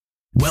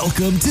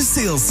Welcome to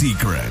Sales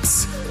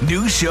Secrets.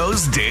 New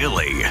shows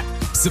daily.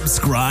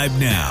 Subscribe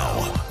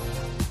now.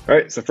 All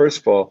right. So first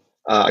of all,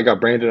 I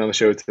got Brandon on the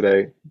show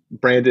today.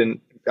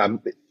 Brandon,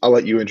 I'll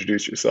let you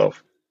introduce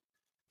yourself.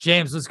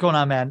 James, what's going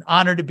on, man?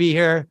 Honored to be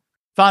here.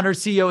 Founder,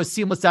 CEO of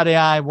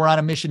Seamless.AI. We're on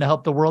a mission to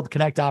help the world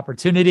connect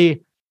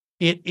opportunity.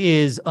 It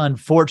is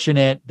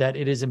unfortunate that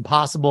it is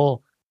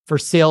impossible for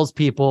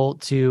salespeople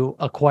to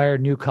acquire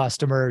new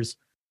customers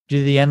due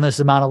to the endless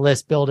amount of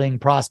list building,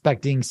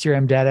 prospecting,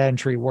 CRM data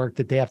entry work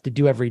that they have to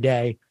do every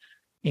day.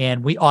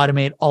 And we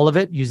automate all of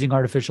it using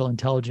artificial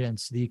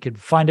intelligence so that you can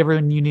find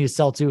everyone you need to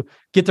sell to,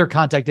 get their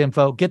contact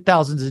info, get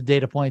thousands of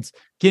data points,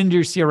 get into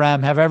your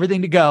CRM, have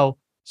everything to go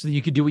so that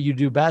you can do what you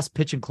do best,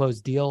 pitch and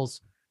close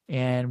deals.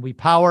 And we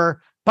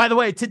power, by the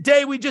way,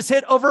 today we just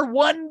hit over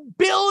 1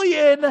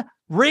 billion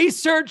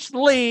research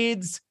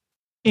leads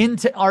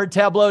into our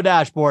Tableau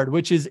dashboard,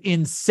 which is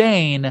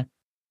insane.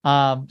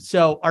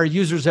 So our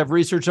users have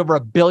researched over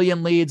 1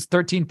 billion leads,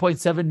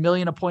 13.7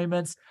 million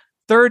appointments,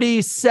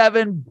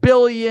 $37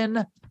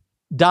 billion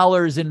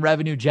in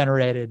revenue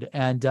generated.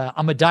 And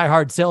I'm a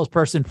diehard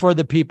salesperson for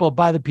the people,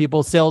 by the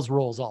people, sales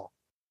rules all.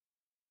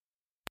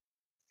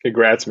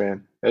 Congrats,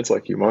 man. That's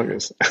like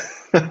humongous.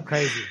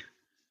 Crazy.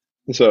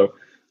 So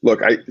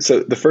look,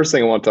 so the first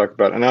thing I want to talk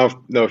about, and I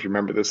don't know if you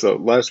remember this, so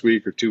last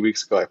week or 2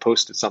 weeks ago, I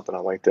posted something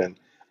on LinkedIn,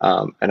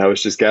 and I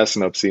was just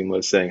gassing up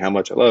Seamless, saying how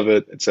much I love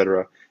it, et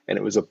cetera. And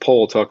it was a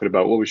poll talking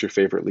about what was your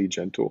favorite lead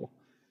gen tool.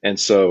 And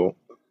so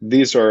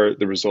these are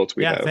the results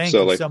we have. Thank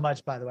you so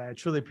much, by the way. I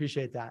truly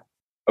appreciate that.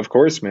 Of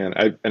course, man.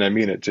 I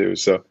mean it too.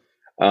 So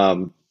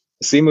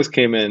Seamless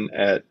came in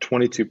at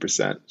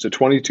 22%. So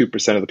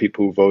 22% of the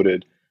people who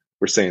voted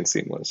were saying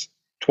Seamless.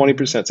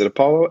 20% said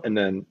Apollo, and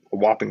then a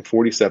whopping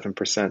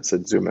 47%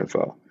 said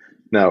ZoomInfo.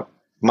 Now,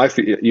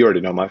 you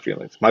already know my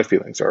feelings. My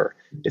feelings are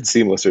it's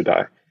Seamless or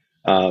die.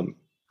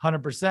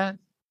 100%.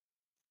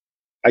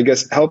 I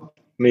guess help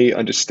me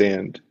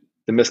understand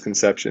the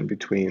misconception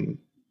between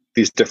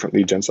these different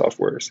lead gen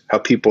softwares, how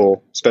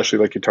people, especially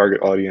like your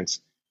target audience,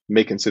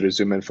 may consider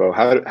ZoomInfo.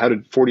 How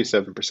did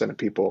 47% of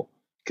people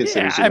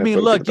consider ZoomInfo? I mean,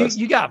 look,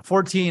 you got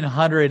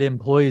 1,400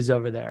 employees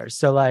over there.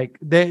 So like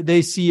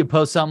they see you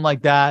post something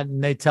like that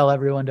and they tell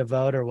everyone to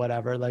vote or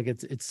whatever. Like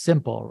it's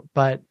simple.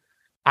 But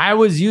I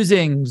was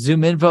using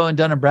ZoomInfo and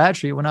Dun &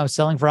 Bradstreet when I was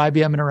selling for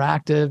IBM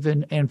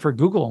Interactive and for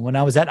Google. When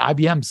I was at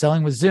IBM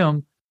selling with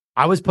Zoom,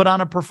 I was put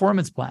on a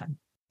performance plan,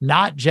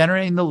 not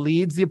generating the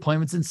leads, the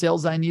appointments and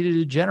sales I needed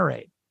to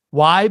generate.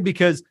 Why?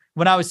 Because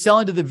when I was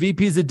selling to the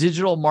VPs of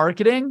digital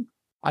marketing,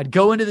 I'd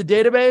go into the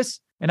database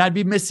and I'd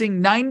be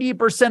missing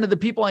 90% of the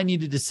people I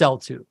needed to sell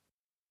to.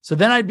 So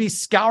then I'd be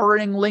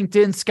scouring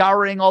LinkedIn,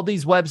 scouring all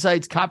these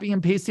websites, copying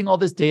and pasting all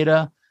this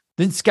data,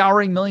 then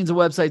scouring millions of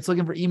websites,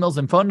 looking for emails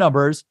and phone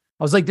numbers.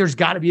 I was like, there's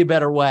got to be a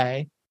better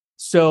way.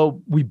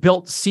 So we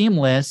built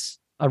Seamless,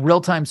 a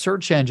real-time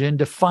search engine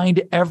to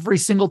find every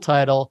single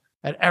title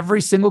at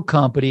every single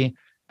company,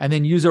 and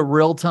then use a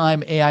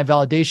real-time AI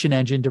validation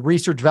engine to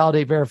research,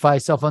 validate, verify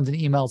cell phones and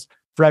emails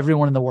for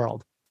everyone in the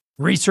world.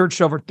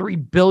 Researched over 3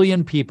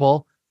 billion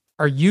people.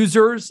 Our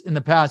users in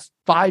the past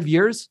 5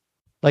 years,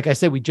 like I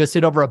said, we just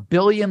hit over 1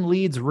 billion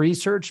leads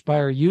researched by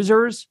our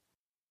users,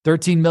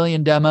 13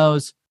 million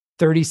demos,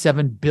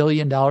 $37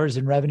 billion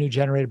in revenue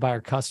generated by our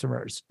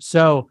customers.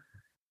 So,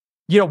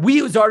 we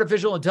use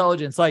artificial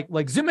intelligence. Like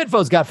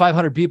ZoomInfo's got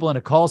 500 people in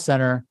a call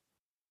center,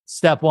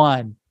 step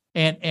one.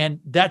 And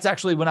that's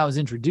actually when I was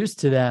introduced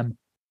to them,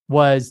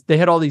 was they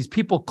had all these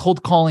people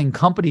cold calling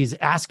companies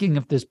asking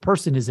if this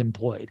person is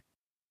employed.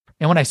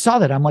 And when I saw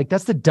that, I'm like,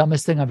 that's the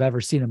dumbest thing I've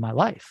ever seen in my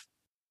life.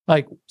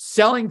 Like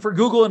selling for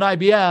Google and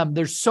IBM,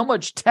 there's so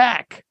much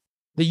tech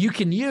that you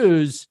can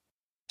use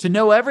to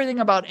know everything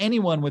about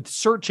anyone with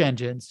search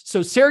engines.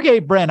 So Sergey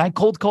Brin, I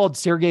cold called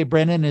Sergey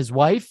Brin and his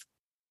wife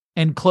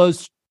and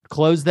closed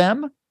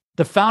them.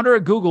 The founder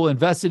of Google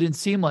invested in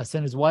Seamless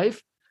and his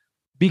wife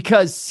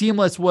because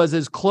Seamless was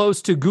as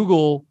close to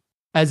Google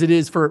as it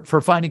is for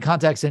finding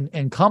contacts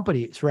and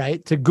companies,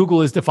 right? To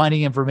Google is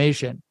defining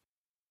information.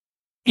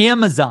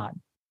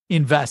 Amazon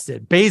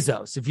invested.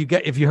 Bezos,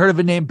 if you heard of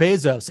a name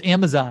Bezos,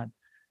 Amazon,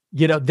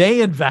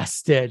 they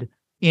invested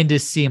into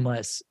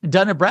Seamless.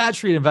 Dun &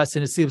 Bradstreet invested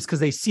into Seamless because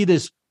they see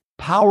this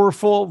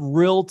powerful,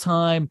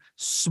 real-time,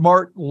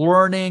 smart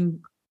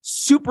learning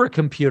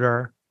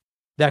supercomputer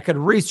that could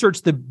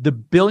research the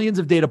billions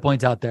of data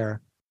points out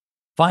there,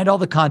 find all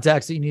the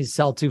contacts that you need to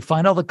sell to,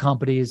 find all the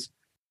companies,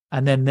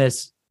 and then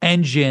this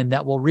engine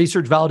that will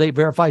research, validate,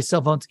 verify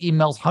cell phones,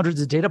 emails,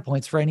 hundreds of data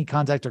points for any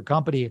contact or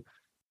company.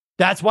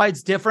 That's why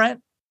it's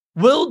different.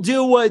 We'll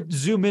do what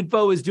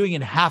ZoomInfo is doing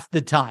in half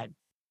the time.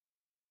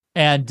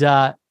 And,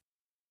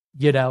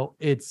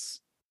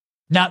 it's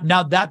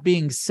now that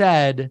being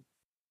said,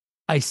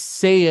 I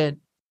say it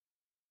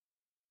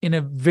in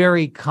a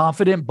very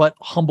confident but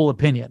humble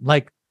opinion.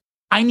 Like,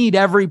 I need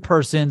every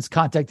person's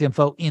contact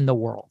info in the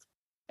world.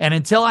 And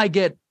until I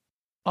get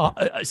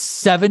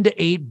 7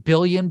 to 8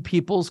 billion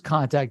people's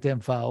contact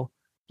info,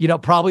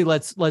 probably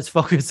let's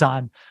focus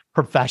on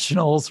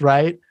professionals,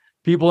 right?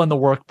 People in the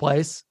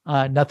workplace,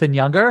 nothing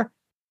younger.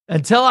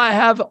 until I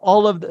have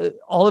all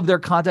of their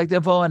contact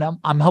info, and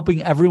I'm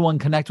helping everyone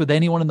connect with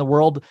anyone in the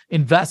world,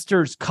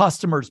 investors,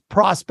 customers,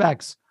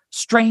 prospects,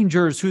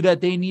 strangers who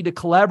that they need to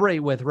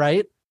collaborate with,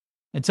 right?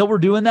 Until we're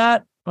doing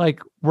that, like,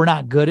 we're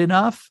not good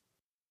enough.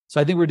 So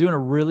I think we're doing a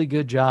really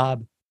good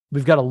job.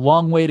 We've got a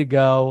long way to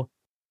go.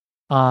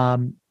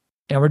 And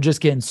we're just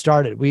getting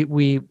started.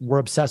 We're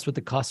obsessed with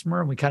the customer,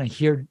 and we kind of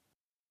hear,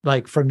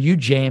 like, from you,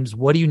 James,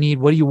 what do you need?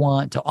 What do you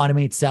want to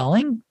automate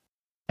selling?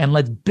 And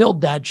let's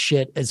build that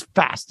shit as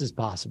fast as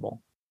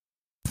possible.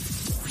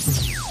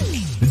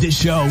 This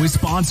show is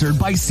sponsored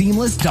by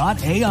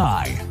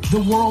Seamless.AI,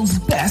 the world's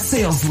best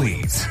sales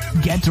leads.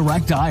 Get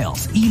direct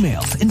dials,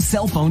 emails, and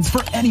cell phones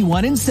for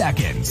anyone in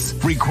seconds.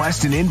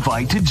 Request an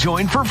invite to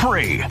join for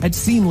free at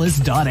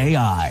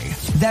Seamless.AI.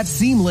 That's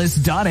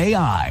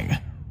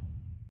Seamless.AI.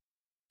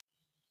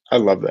 I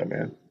love that,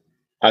 man.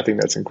 I think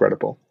that's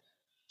incredible.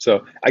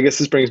 So I guess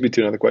this brings me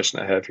to another question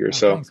I have here.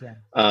 Thanks,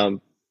 man.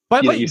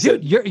 But dude,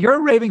 said, you're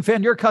a raving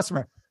fan. You're a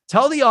customer.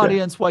 Tell the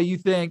audience why you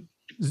think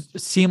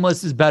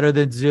Seamless is better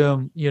than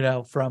Zoom,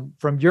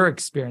 from your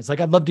experience. Like,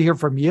 I'd love to hear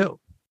from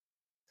you.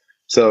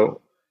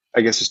 So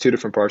I guess there's two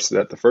different parts to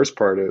that. The first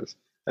part is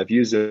I've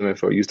used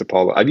ZoomInfo, used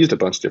Apollo. I've used a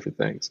bunch of different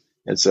things.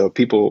 And so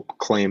people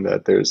claim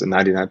that there's a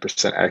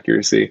 99%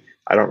 accuracy.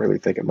 I don't really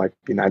think it might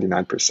be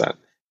 99%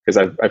 because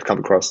I've come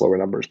across lower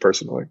numbers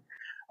personally.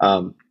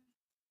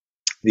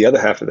 The other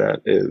half of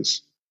that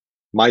is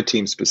my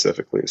team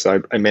specifically.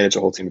 So I manage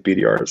a whole team of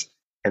BDRs,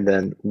 and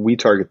then we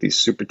target these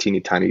super teeny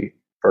tiny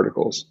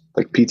verticals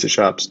like pizza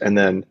shops and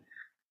then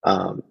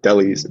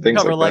delis and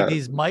things like that.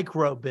 These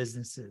micro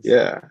businesses.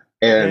 Yeah.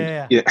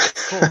 And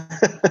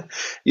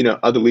cool.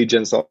 Other lead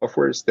gen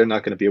softwares, they're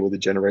not going to be able to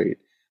generate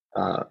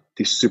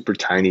these super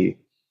tiny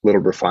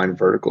little refined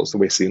verticals the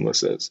way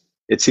Seamless is.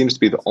 It seems to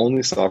be the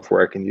only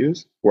software I can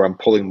use where I'm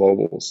pulling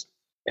mobiles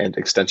and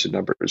extension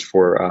numbers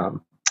for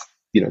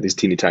these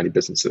teeny tiny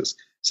businesses.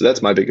 So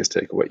that's my biggest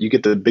takeaway. You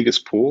get the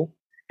biggest pool,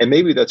 and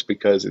maybe that's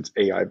because it's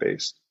AI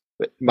based.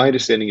 But my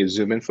understanding is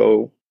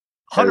ZoomInfo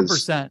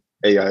 100%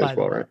 AI as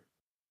well, right?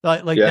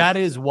 That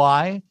is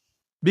why.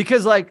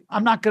 Because, like,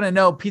 I'm not going to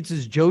know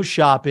Pizza's Joe's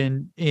shop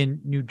in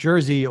New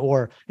Jersey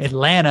or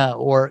Atlanta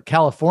or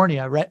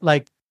California, right?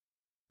 Like,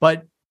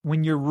 but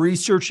when you're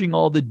researching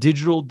all the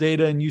digital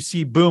data and you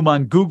see, boom,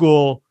 on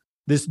Google,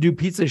 this new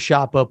pizza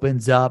shop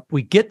opens up,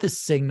 we get the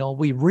signal,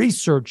 we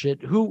research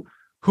it, who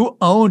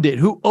owned it,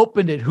 who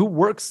opened it, who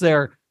works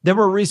there. Then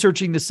we're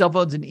researching the cell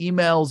phones and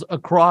emails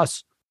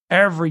across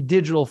every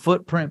digital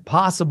footprint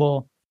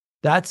possible.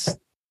 That's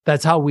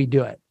how we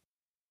do it.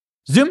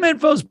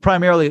 ZoomInfo is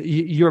primarily,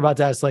 you're about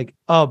to ask, like,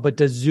 oh, but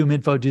does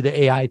ZoomInfo do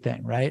the AI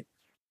thing, right?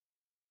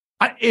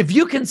 If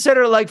you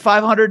consider like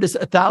 500 to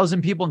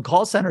 1,000 people in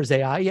call centers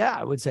AI, yeah,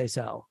 I would say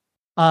so.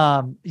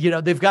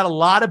 They've got a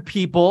lot of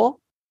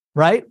people,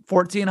 right?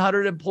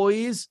 1,400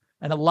 employees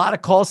and a lot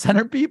of call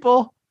center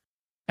people,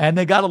 and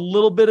they got a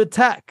little bit of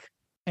tech.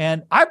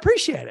 And I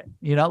appreciate it.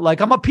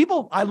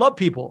 I love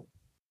people.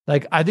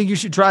 Like, I think you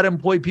should try to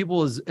employ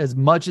people as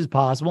much as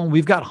possible. And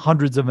we've got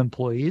hundreds of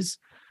employees.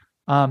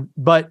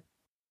 But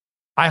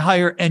I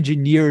hire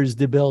engineers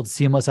to build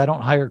Seamless. I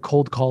don't hire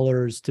cold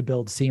callers to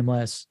build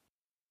Seamless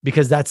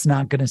because that's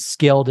not going to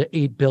scale to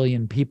 8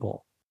 billion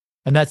people.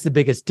 And that's the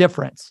biggest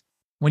difference.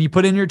 When you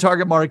put in your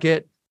target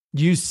market,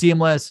 use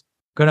Seamless,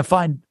 going to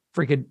find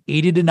freaking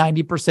 80 to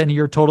 90% of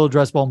your total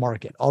addressable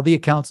market, all the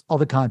accounts, all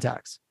the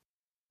contacts.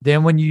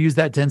 Then when you use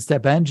that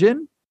 10-step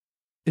engine,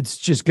 it's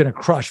just going to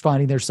crush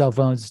finding their cell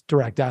phones,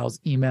 direct dials,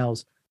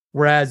 emails.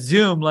 Whereas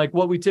Zoom, like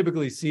what we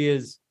typically see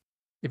is,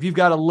 if you've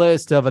got a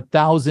list of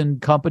 1,000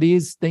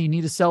 companies that you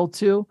need to sell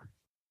to,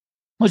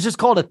 let's just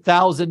call it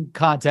 1,000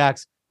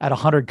 contacts at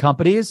 100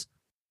 companies.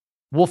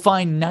 We'll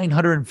find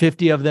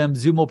 950 of them.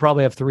 Zoom will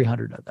probably have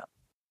 300 of them.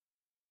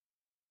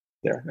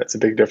 Yeah, that's a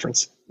big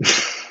difference.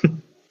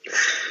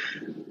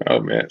 Oh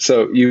man!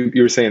 So you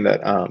were saying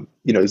that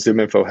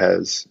ZoomInfo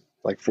has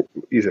like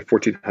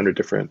 1,400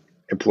 different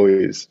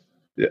employees.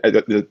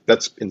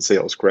 That's in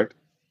sales, correct?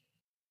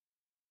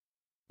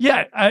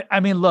 Yeah, I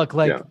mean, look,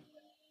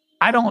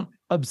 I don't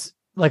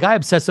I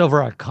obsess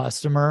over our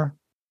customer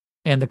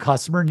and the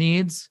customer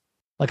needs.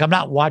 Like, I'm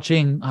not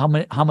watching how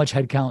much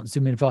headcount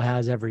ZoomInfo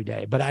has every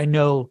day, but I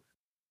know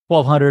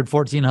 1,200,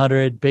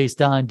 1,400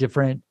 based on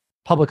different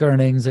public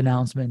earnings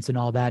announcements and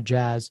all that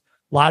jazz.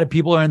 A lot of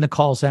people are in the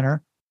call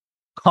center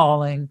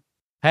calling,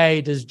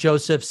 hey, does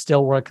Joseph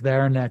still work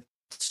there? And that's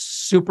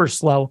super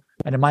slow.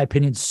 And in my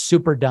opinion,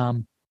 super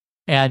dumb.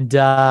 And,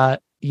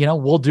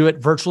 we'll do it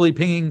virtually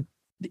pinging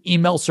the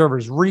email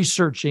servers,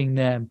 researching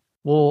them.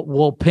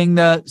 We'll ping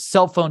the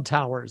cell phone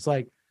towers.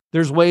 Like,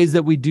 there's ways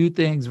that we do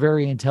things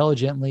very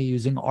intelligently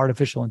using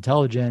artificial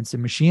intelligence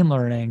and machine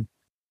learning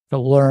to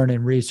learn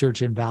and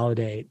research and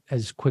validate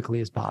as quickly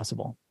as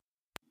possible.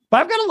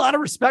 But I've got a lot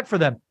of respect for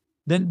them.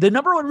 The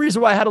number one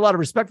reason why I had a lot of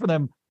respect for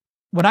them,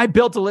 when I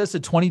built a list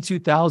of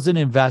 22,000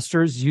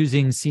 investors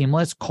using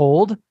Seamless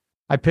cold,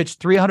 I pitched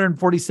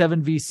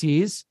 347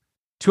 VCs.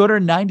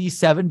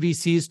 297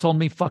 VCs told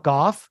me fuck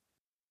off.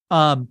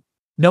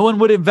 No one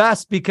would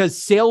invest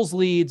because sales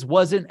leads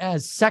wasn't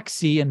as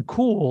sexy and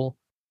cool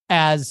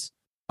as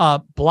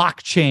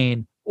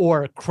blockchain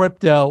or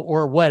crypto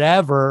or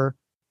whatever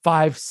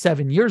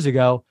 5-7 years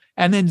ago.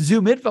 And then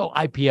ZoomInfo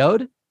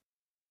IPO'd.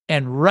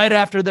 And right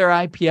after their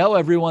IPO,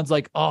 everyone's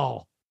like,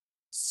 oh,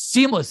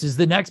 Seamless is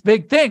the next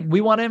big thing.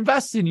 We want to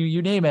invest in you,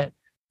 you name it.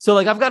 So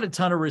like, I've got a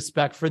ton of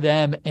respect for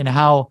them and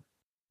how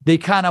they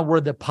kind of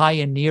were the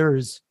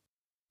pioneers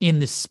in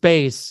the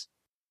space.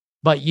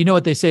 But you know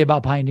what they say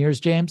about pioneers,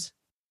 James?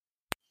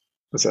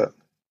 What's that?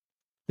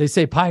 They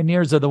say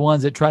pioneers are the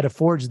ones that try to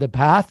forge the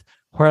path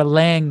or are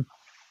laying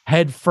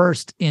head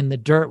first in the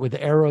dirt with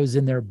arrows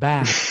in their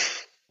back.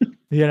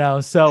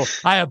 So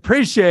I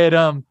appreciate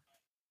them.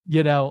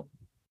 You got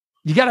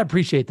to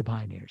appreciate the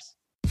pioneers.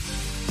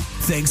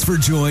 Thanks for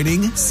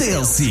joining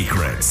Sales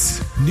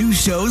Secrets. New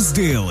shows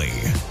daily.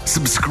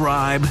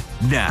 Subscribe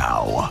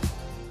now.